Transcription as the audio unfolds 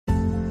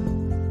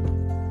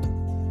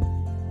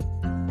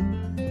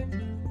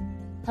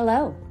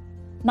Hello,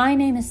 my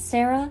name is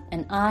Sarah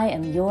and I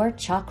am your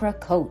chakra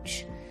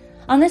coach.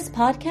 On this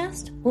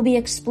podcast, we'll be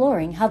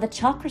exploring how the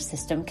chakra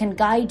system can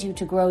guide you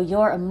to grow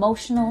your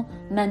emotional,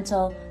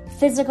 mental,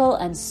 physical,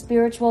 and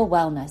spiritual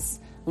wellness,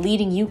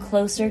 leading you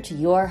closer to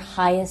your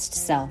highest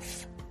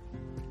self.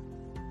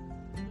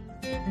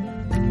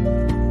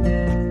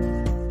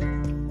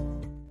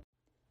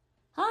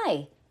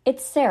 Hi,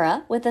 it's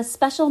Sarah with a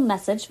special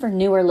message for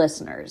newer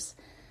listeners.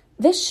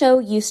 This show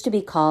used to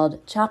be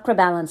called Chakra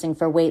Balancing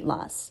for Weight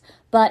Loss,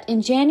 but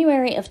in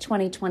January of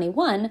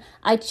 2021,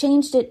 I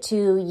changed it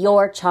to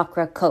Your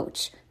Chakra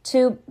Coach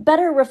to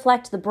better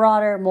reflect the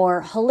broader,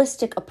 more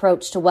holistic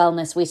approach to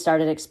wellness we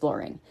started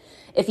exploring.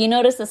 If you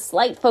notice a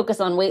slight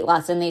focus on weight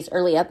loss in these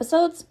early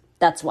episodes,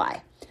 that's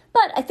why.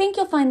 But I think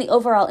you'll find the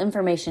overall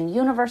information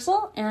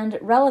universal and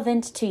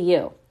relevant to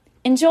you.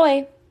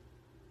 Enjoy!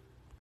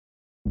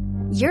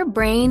 Your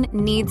brain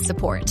needs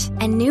support,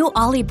 and new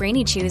Ollie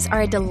Brainy Chews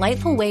are a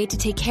delightful way to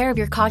take care of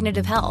your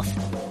cognitive health.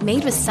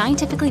 Made with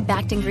scientifically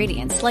backed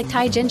ingredients like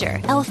Thai ginger,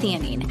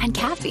 L-theanine, and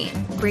caffeine,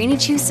 Brainy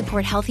Chews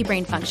support healthy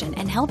brain function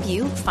and help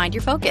you find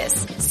your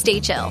focus, stay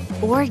chill,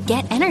 or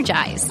get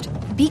energized.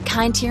 Be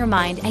kind to your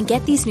mind and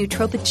get these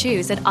nootropic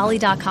chews at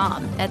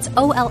ollie.com. That's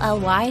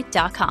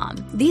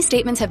OLLY.com. These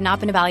statements have not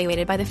been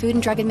evaluated by the Food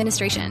and Drug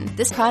Administration.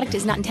 This product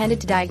is not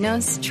intended to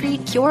diagnose,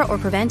 treat, cure, or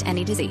prevent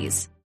any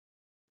disease.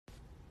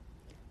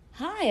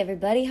 Hi,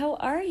 everybody. How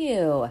are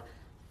you?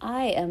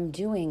 I am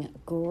doing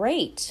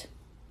great.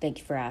 Thank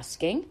you for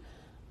asking.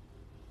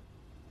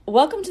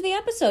 Welcome to the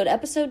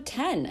episode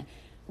 10.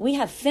 We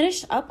have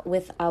finished up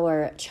with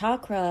our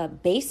Chakra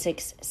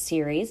Basics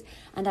series,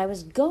 and I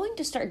was going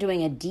to start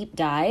doing a deep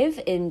dive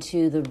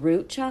into the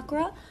root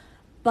chakra,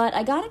 but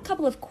I got a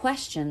couple of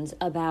questions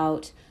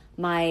about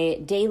my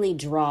daily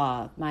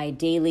draw, my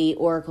daily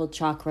Oracle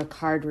Chakra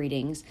card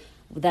readings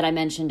that I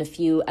mentioned a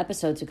few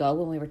episodes ago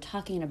when we were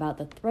talking about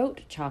the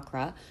throat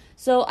chakra.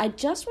 So I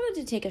just wanted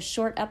to take a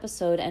short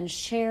episode and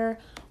share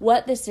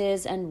what this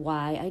is and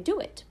why I do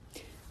it.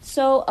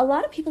 So a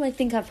lot of people I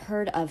think have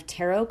heard of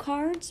tarot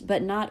cards,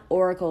 but not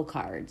oracle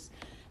cards.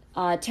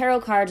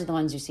 Tarot cards are the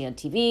ones you see on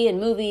TV and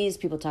movies.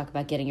 People talk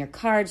about getting your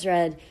cards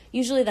read.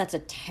 Usually that's a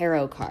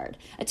tarot card.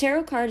 A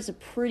tarot card is a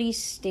pretty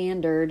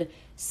standard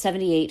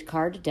 78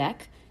 card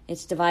deck.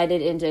 It's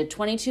divided into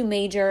 22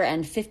 major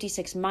and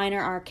 56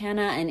 minor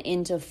arcana and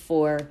into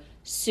 4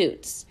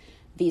 suits.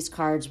 These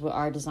cards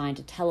are designed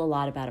to tell a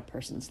lot about a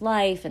person's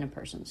life and a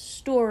person's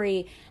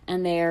story,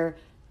 and they're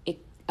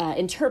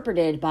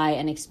interpreted by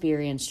an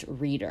experienced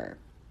reader.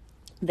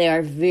 They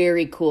are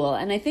very cool,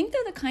 and I think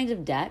they're the kinds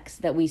of decks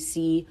that we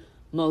see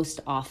most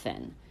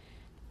often.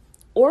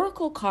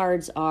 Oracle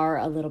cards are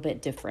a little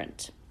bit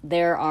different.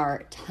 There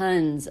are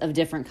tons of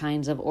different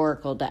kinds of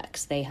oracle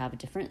decks. They have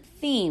different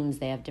themes,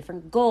 they have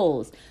different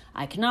goals,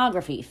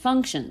 iconography,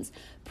 functions.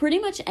 Pretty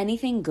much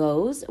anything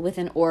goes with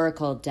an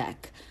oracle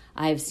deck.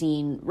 I've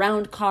seen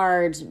round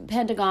cards,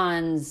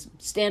 pentagons,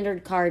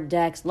 standard card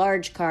decks,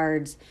 large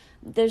cards.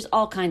 There's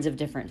all kinds of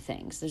different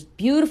things. There's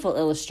beautiful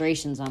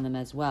illustrations on them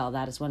as well.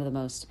 That is one of the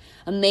most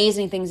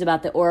amazing things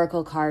about the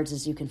oracle cards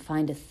is you can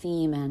find a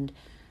theme and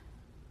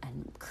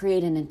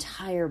create an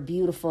entire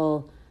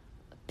beautiful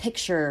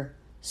picture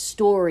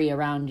story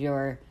around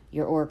your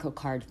oracle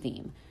card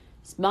theme.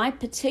 My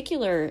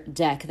particular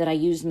deck that I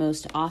use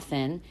most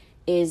often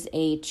is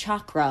a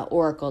chakra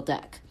oracle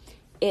deck.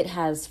 It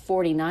has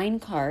 49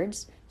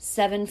 cards,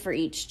 7 for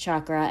each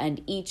chakra,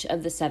 and each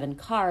of the 7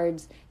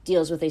 cards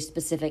deals with a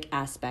specific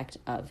aspect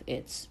of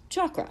its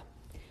chakra.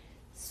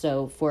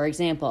 So, for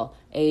example,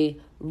 a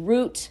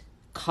root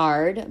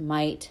card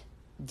might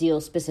deal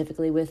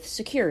specifically with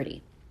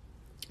security,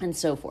 and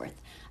so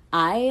forth.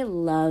 I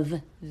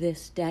love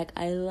this deck.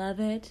 I love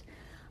it.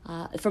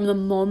 From the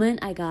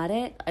moment I got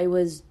it, I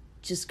was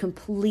just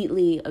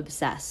completely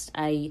obsessed.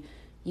 I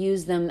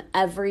use them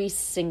every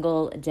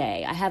single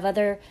day. I have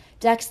other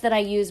decks that I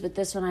use, but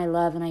this one I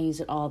love and I use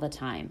it all the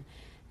time.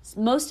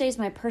 Most days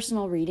my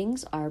personal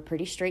readings are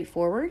pretty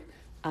straightforward.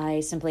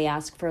 I simply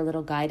ask for a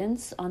little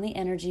guidance on the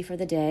energy for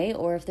the day,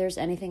 or if there's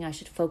anything I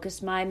should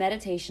focus my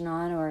meditation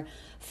on or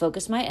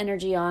focus my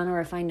energy on,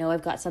 or if I know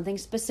I've got something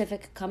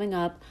specific coming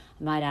up,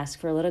 I might ask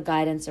for a little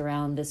guidance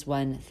around this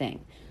one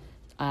thing.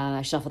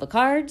 I shuffle the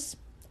cards,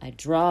 I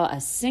draw a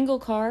single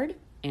card,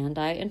 and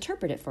I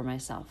interpret it for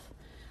myself.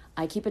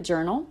 I keep a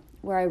journal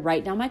where I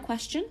write down my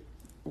question,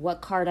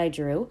 what card I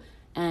drew,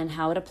 and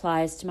how it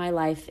applies to my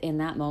life in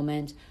that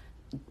moment,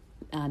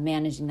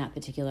 managing that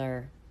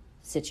particular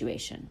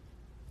situation.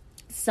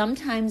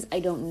 Sometimes I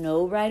don't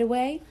know right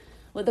away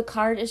what the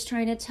card is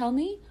trying to tell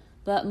me,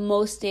 but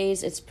most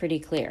days it's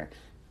pretty clear.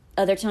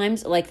 Other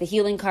times, like the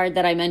healing card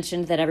that I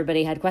mentioned that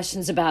everybody had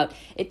questions about,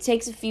 it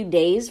takes a few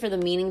days for the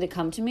meaning to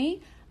come to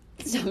me.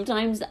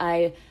 Sometimes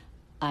I'm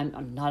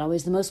not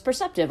always the most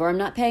perceptive, or I'm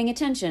not paying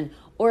attention,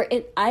 or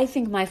I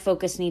think my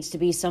focus needs to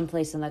be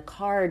someplace and the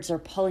cards are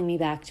pulling me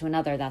back to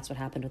another. That's what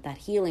happened with that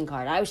healing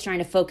card. I was trying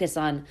to focus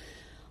on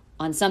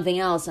something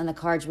else, and the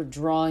cards were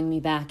drawing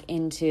me back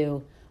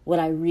into what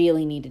I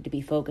really needed to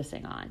be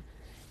focusing on.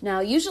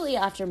 Now, usually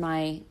after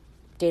my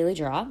daily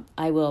draw,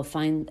 I will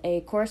find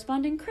a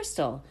corresponding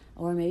crystal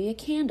or maybe a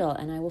candle,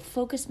 and I will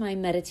focus my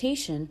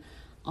meditation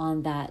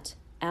on that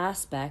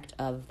aspect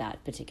of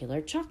that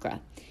particular chakra.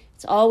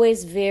 It's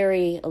always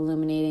very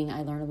illuminating.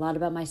 I learn a lot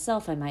about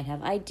myself. I might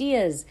have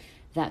ideas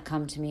that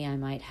come to me. I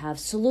might have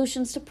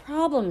solutions to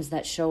problems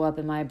that show up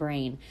in my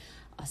brain.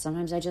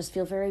 Sometimes I just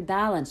feel very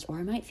balanced, or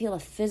I might feel a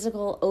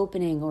physical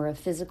opening or a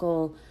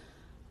physical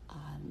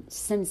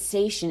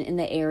sensation in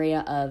the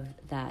area of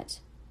that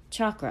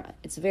chakra.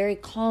 It's very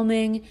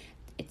calming.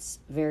 It's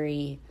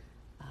very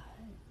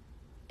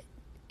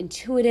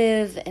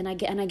intuitive, and I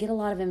get a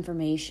lot of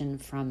information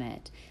from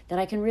it that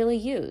I can really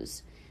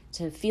use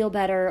to feel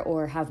better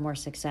or have more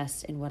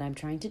success in what I'm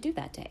trying to do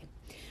that day.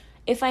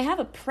 If I have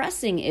a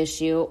pressing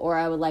issue or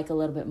I would like a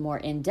little bit more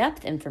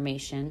in-depth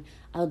information,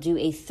 I'll do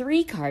a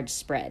 3-card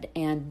spread.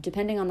 And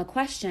depending on the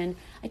question,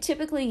 I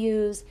typically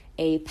use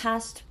a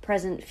past,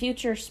 present,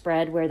 future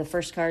spread where the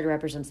first card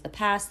represents the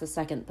past, the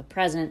second the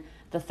present,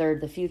 the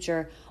third the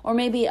future, or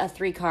maybe a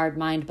 3-card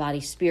mind,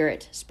 body,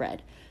 spirit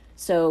spread.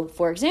 So,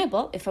 for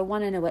example, if I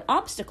want to know what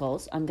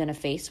obstacles I'm going to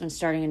face when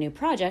starting a new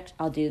project,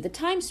 I'll do the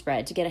time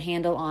spread to get a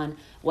handle on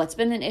what's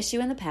been an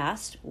issue in the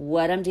past,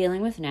 what I'm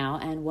dealing with now,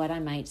 and what I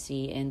might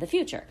see in the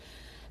future.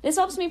 This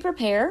helps me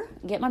prepare,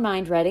 get my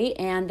mind ready,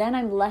 and then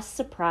I'm less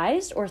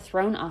surprised or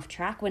thrown off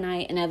track when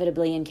I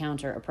inevitably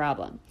encounter a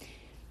problem.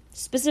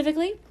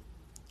 Specifically,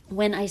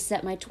 when I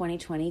set my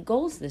 2020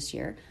 goals this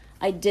year,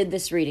 I did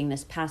this reading,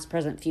 this past,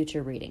 present,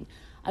 future reading.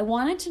 I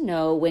wanted to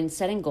know when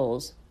setting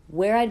goals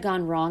where I'd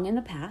gone wrong in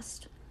the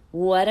past,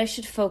 what I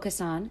should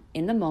focus on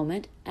in the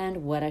moment,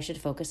 and what I should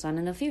focus on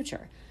in the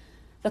future.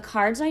 The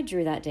cards I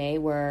drew that day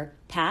were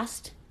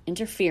past,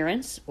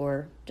 interference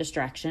or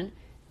distraction.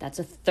 That's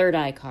a third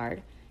eye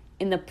card.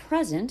 In the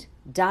present,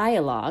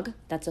 dialogue.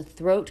 That's a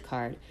throat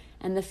card.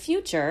 And the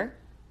future,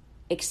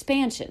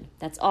 expansion.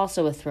 That's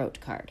also a throat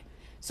card.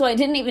 So I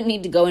didn't even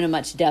need to go into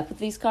much depth with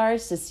these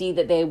cards to see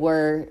that they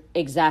were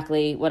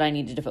exactly what I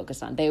needed to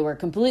focus on. They were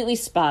completely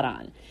spot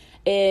on.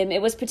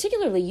 It was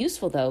particularly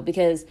useful, though,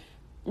 because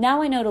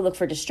now I know to look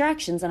for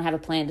distractions and I have a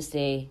plan to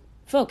stay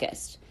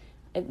focused.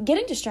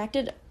 Getting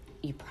distracted,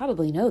 you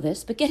probably know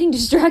this, but getting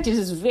distracted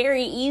is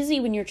very easy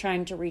when you're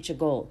trying to reach a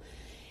goal.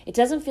 It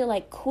doesn't feel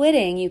like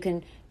quitting. You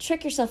can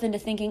trick yourself into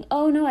thinking,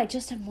 oh no, I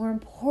just have more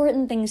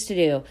important things to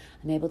do.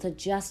 I'm able to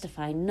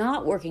justify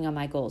not working on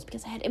my goals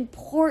because I had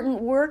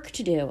important work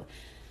to do.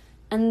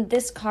 And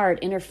this card,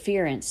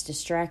 interference,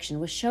 distraction,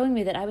 was showing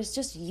me that I was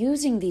just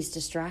using these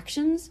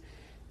distractions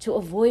to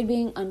avoid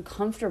being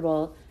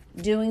uncomfortable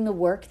doing the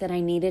work that I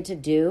needed to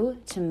do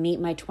to meet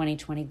my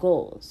 2020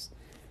 goals.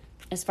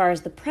 As far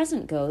as the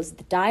present goes,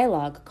 the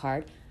dialogue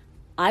card,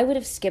 I would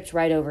have skipped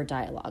right over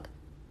dialogue,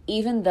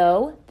 even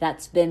though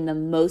that's been the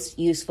most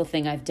useful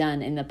thing I've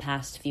done in the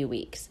past few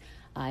weeks.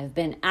 I've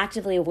been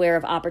actively aware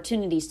of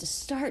opportunities to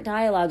start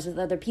dialogues with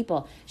other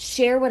people,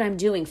 share what I'm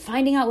doing,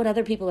 finding out what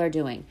other people are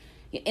doing.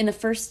 In the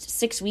first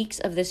 6 weeks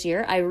of this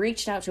year, I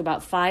reached out to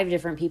about 5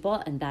 different people,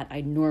 and that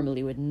I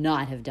normally would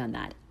not have done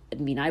that. I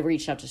mean, I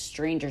reached out to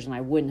strangers and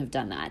I wouldn't have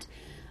done that.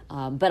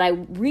 But I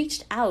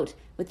reached out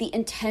with the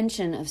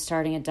intention of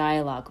starting a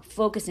dialogue,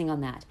 focusing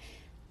on that.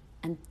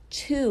 And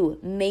 2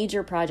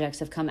 major projects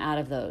have come out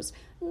of those.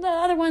 The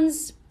other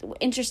one's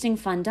interesting,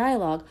 fun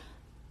dialogue.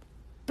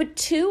 But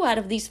 2 out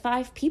of these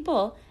 5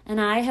 people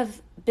and I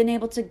have been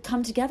able to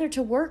come together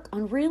to work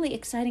on really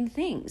exciting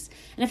things.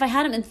 And if I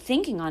hadn't been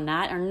thinking on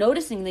that or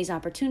noticing these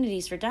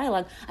opportunities for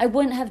dialogue, I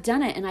wouldn't have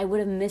done it and I would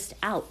have missed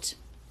out.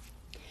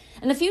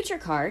 And the future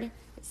card,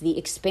 it's the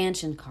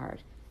expansion card.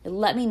 It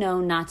let me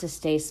know not to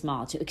stay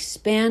small, to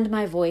expand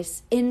my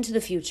voice into the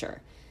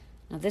future.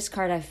 Now, this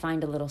card I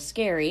find a little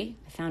scary.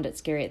 I found it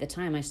scary at the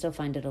time. I still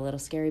find it a little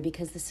scary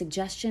because the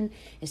suggestion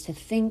is to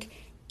think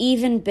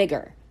even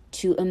bigger,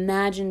 to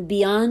imagine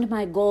beyond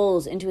my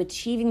goals into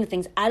achieving the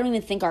things I don't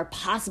even think are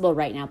possible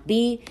right now.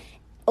 Be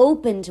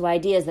open to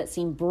ideas that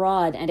seem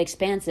broad and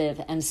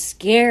expansive and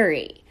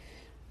scary,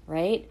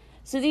 right?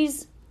 So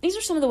these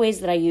are some of the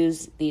ways that I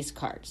use these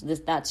cards.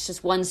 That's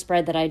just one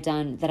spread that I've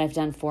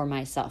done for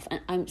myself.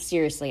 And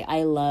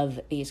I love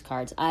these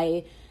cards.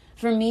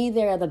 For me,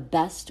 they're the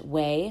best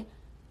way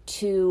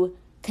to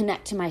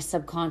connect to my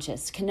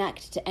subconscious,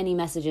 connect to any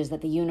messages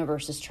that the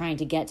universe is trying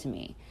to get to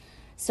me.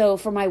 So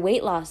for my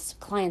weight loss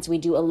clients, we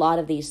do a lot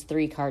of these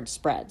 3-card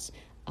spreads.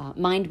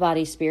 Mind,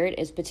 body, spirit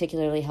is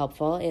particularly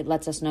helpful. It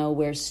lets us know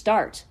where to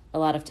start a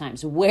lot of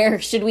times. Where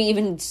should we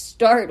even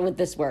start with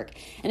this work?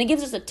 And it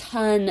gives us a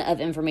ton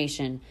of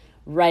information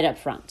right up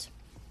front.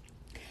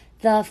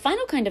 The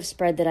final kind of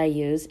spread that I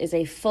use is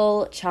a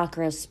full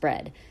chakra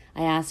spread.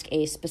 I ask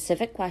a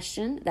specific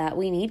question that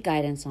we need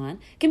guidance on.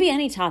 It can be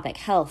any topic: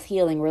 health,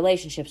 healing,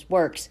 relationships,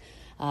 works,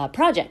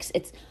 projects.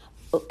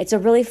 It's a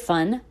really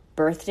fun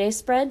birthday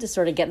spread to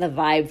sort of get the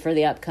vibe for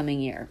the upcoming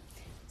year.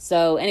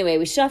 So anyway,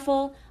 we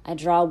shuffle. I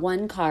draw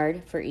 1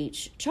 card for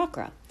each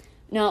chakra.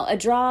 Now, a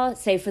draw,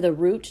 say for the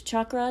root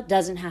chakra,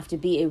 doesn't have to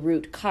be a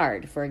root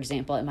card. For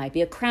example, it might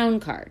be a crown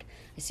card.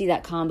 I see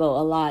that combo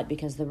a lot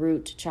because the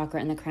root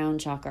chakra and the crown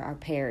chakra are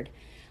paired.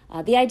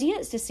 The idea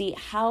is to see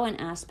how an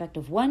aspect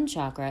of one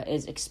chakra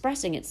is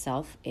expressing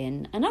itself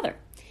in another.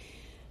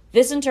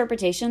 This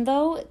interpretation,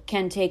 though,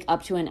 can take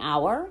up to an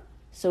hour,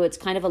 so it's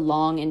kind of a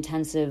long,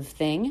 intensive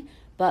thing.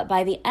 But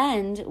by the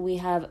end, we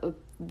have a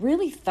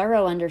really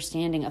thorough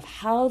understanding of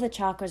how the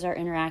chakras are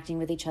interacting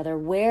with each other,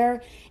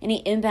 where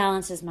any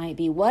imbalances might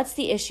be, what's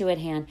the issue at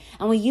hand,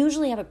 and we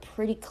usually have a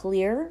pretty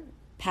clear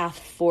path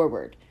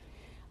forward.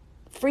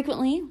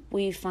 Frequently,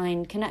 we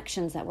find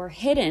connections that were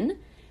hidden,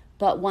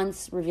 but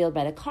once revealed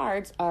by the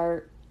cards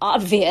are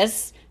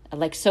obvious,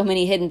 like so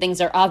many hidden things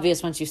are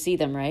obvious once you see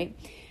them, right?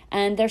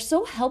 And they're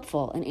so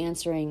helpful in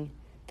answering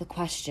the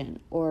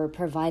question or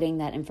providing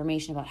that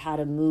information about how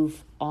to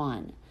move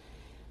on.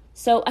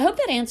 So I hope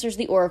that answers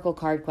the Oracle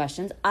card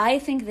questions. I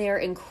think they're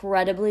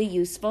incredibly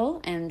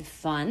useful and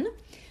fun.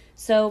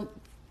 So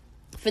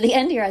for the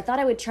end here, I thought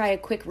I would try a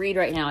quick read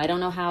right now. I don't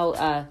know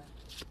how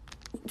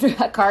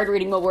card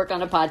reading will work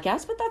on a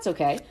podcast, but that's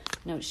okay.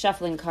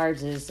 Shuffling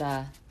cards is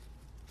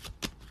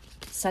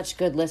such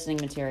good listening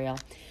material.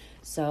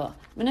 So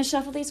I'm going to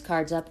shuffle these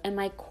cards up, and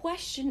my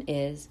question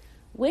is,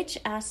 which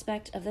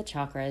aspect of the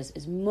chakras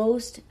is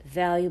most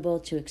valuable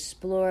to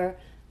explore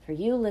for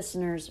you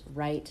listeners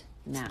right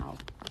now?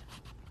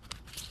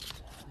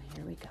 So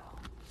here we go.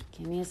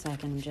 Give me a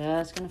second. I'm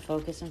just going to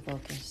focus and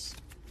focus.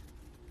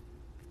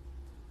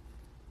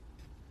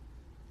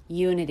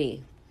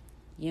 Unity.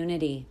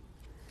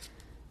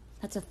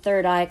 That's a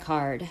third eye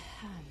card.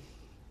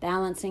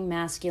 Balancing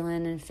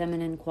masculine and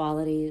feminine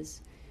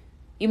qualities.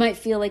 You might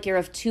feel like you're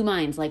of two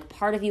minds, like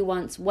part of you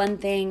wants one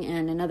thing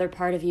and another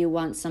part of you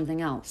wants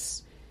something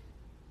else.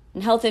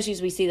 In health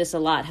issues, we see this a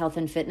lot, health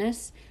and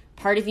fitness.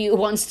 Part of you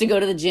wants to go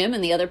to the gym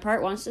and the other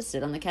part wants to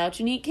sit on the couch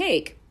and eat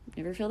cake.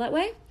 You ever feel that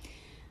way?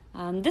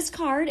 This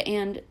card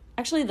and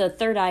actually the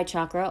third eye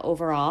chakra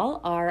overall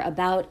are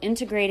about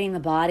integrating the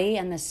body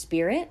and the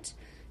spirit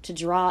to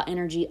draw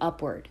energy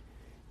upward.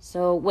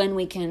 So when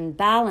we can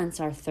balance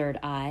our third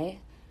eye,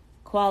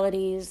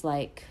 qualities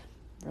like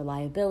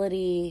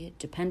reliability,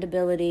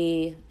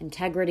 dependability,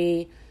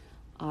 integrity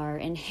are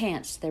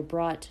enhanced. They're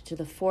brought to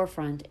the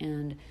forefront,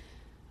 and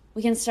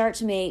we can start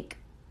to make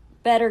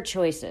better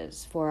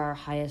choices for our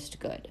highest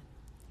good.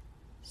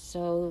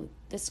 So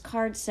this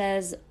card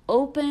says,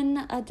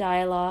 open a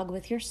dialogue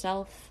with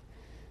yourself.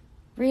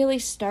 Really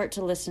start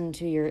to listen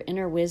to your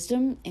inner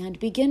wisdom and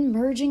begin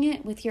merging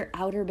it with your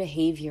outer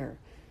behavior.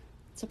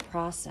 It's a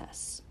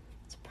process.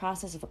 It's a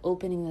process of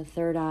opening the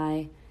third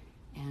eye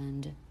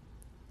and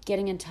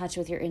getting in touch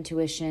with your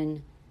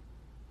intuition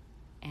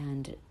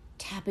and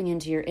tapping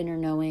into your inner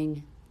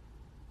knowing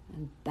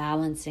and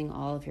balancing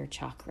all of your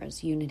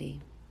chakras,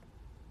 unity.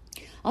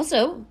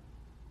 Also,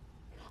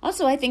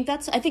 I think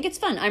it's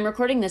fun. I'm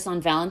recording this on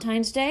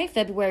Valentine's Day,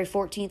 February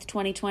 14th,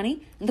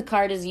 2020, and the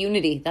card is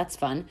unity. That's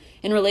fun.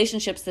 In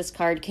relationships, this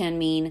card can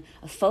mean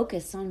a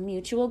focus on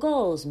mutual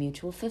goals,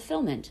 mutual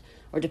fulfillment,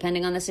 or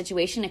depending on the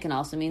situation, it can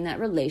also mean that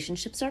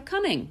relationships are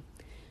coming.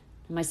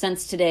 My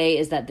sense today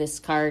is that this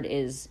card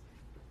is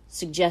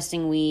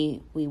suggesting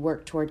we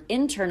work toward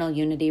internal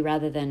unity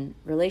rather than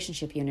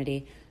relationship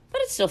unity,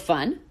 but it's still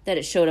fun that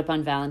it showed up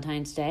on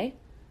Valentine's Day.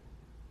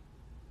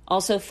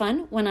 Also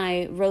fun, when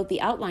I wrote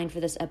the outline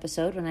for this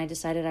episode, when I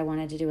decided I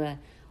wanted to do a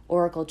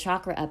Oracle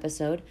Chakra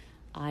episode,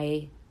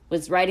 I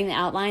was writing the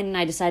outline and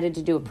I decided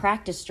to do a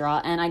practice draw,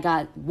 and I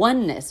got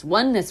oneness.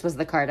 Oneness was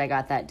the card I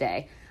got that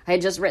day. I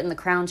had just written the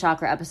Crown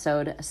Chakra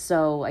episode,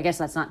 so I guess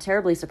that's not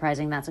terribly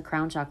surprising. That's a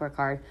Crown Chakra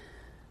card.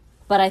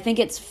 But I think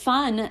it's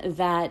fun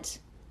that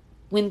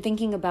when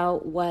thinking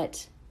about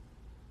what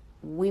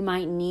we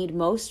might need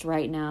most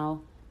right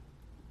now,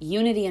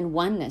 unity and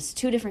oneness,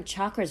 two different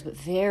chakras, but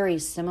very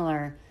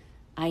similar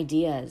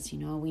ideas.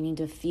 We need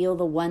to feel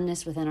the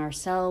oneness within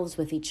ourselves,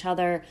 with each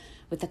other,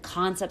 with the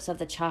concepts of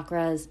the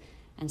chakras,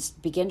 and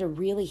begin to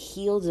really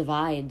heal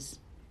divides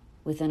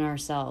within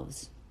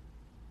ourselves.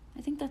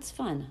 I think that's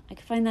fun. I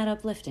find that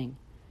uplifting.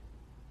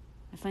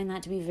 I find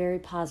that to be very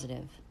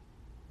positive.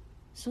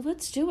 So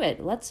let's do it.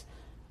 Let's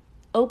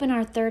open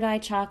our third eye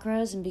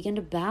chakras and begin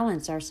to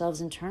balance ourselves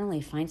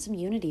internally. Find some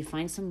unity,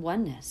 find some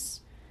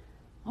oneness.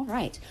 All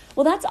right.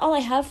 Well, that's all I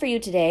have for you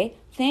today.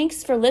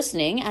 Thanks for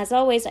listening. As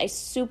always, I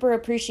super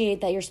appreciate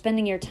that you're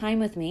spending your time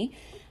with me.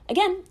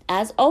 Again,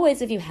 as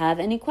always, if you have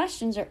any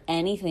questions or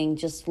anything,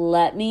 just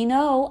let me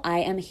know. I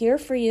am here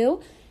for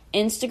you.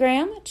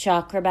 Instagram,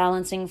 Chakra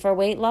Balancing for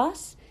Weight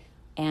Loss,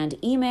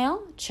 and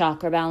email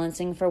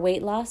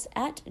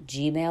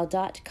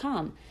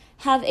chakrabalancingforweightloss@gmail.com.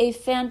 Have a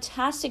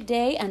fantastic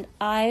day, and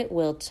I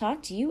will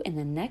talk to you in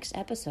the next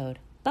episode.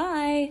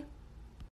 Bye.